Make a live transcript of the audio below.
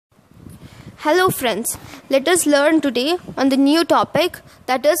Hello friends, let us learn today on the new topic,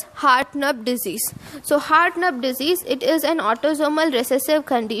 that is Hartnup disease. So Hartnup disease, it is an autosomal recessive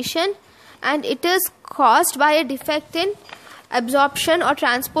condition and it is caused by a defect in absorption or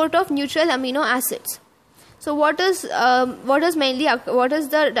transport of neutral amino acids. So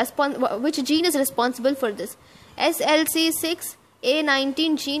which gene is responsible for this?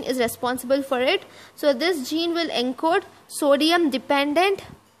 SLC6A19 gene is responsible for it. So this gene will encode sodium dependent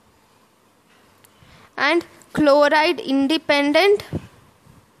and chloride independent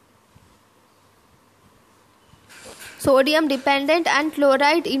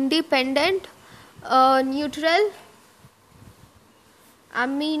neutral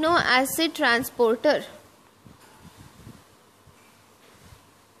amino acid transporter.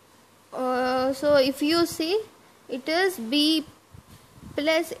 So if you see, it is B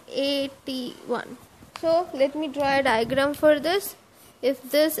plus AT1. So let me draw a diagram for this.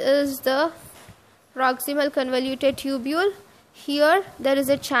 If this is the proximal convoluted tubule, here there is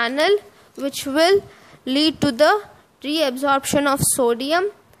a channel which will lead to the reabsorption of sodium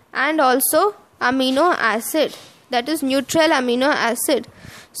and also amino acid, that is neutral amino acid.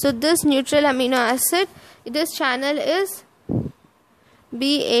 So this neutral amino acid, this channel is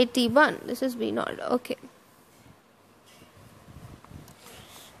BAT1, this is B0, okay.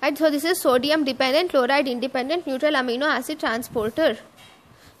 And so this is sodium dependent, chloride independent, neutral amino acid transporter.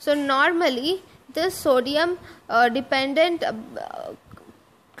 So normally this sodium dependent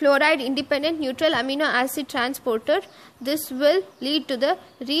chloride independent neutral amino acid transporter, this will lead to the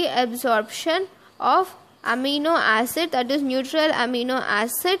reabsorption of amino acid, that is neutral amino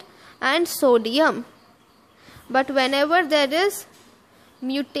acid and sodium. But whenever there is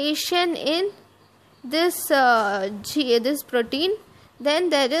mutation in this this protein, then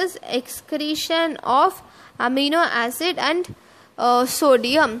there is excretion of amino acid and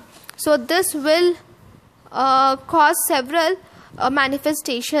sodium. So this will cause several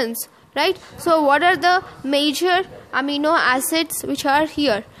manifestations, right? So what are the major amino acids which are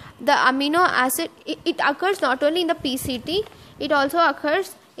here? The amino acid, it occurs not only in the PCT, it also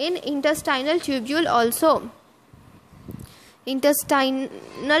occurs in intestinal tubule also.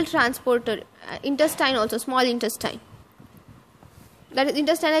 Intestinal transporter, intestine also, small intestine. That is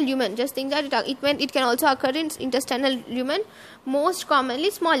intestinal lumen. Just think that it can also occur in intestinal lumen, most commonly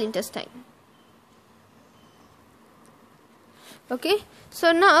small intestine. Okay,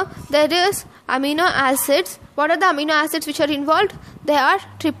 so now there is amino acids. What are the amino acids which are involved? They are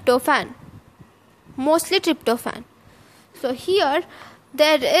tryptophan, mostly tryptophan. So here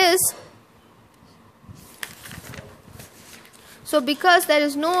there is, so because there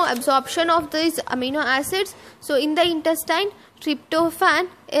is no absorption of these amino acids, so in the intestine, tryptophan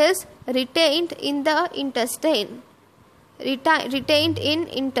is retained in the intestine.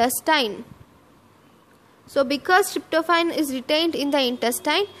 So because tryptophan is retained in the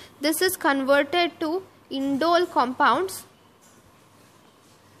intestine, this is converted to indole compounds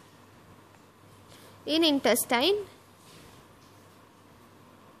in intestine,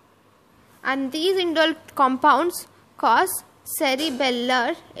 and these indole compounds cause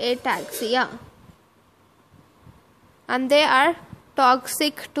cerebellar ataxia, and they are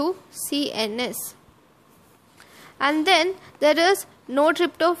toxic to CNS. And then there is no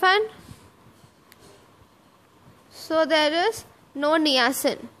tryptophan, so there is no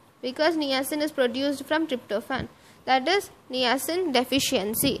niacin, because niacin is produced from tryptophan, that is niacin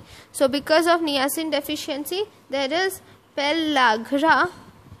deficiency. So because of niacin deficiency, there is pellagra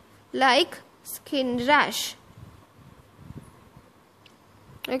like skin rash.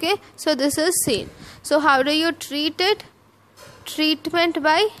 Okay, so this is seen. So how do you treat it? Treatment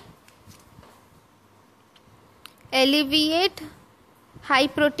by alleviate high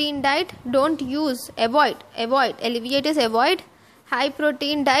protein diet. Don't use, avoid. Alleviate is avoid. High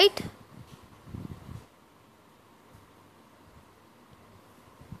protein diet.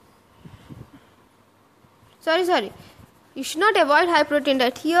 Sorry. You should not avoid high protein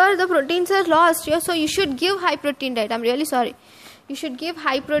diet. Here the proteins are lost here, so you should give high protein diet. I'm really sorry. You should give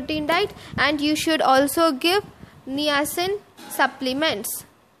high protein diet, and you should also give niacin supplements.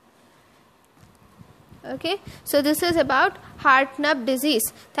 Okay, so this is about Hartnup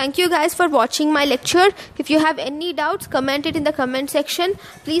disease. Thank you guys for watching my lecture. If you have any doubts, comment it in the comment section.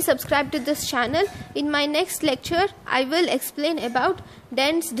 Please subscribe to this channel. In my next lecture, I will explain about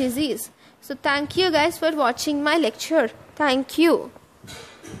Dent's disease. So thank you guys for watching my lecture. Thank you.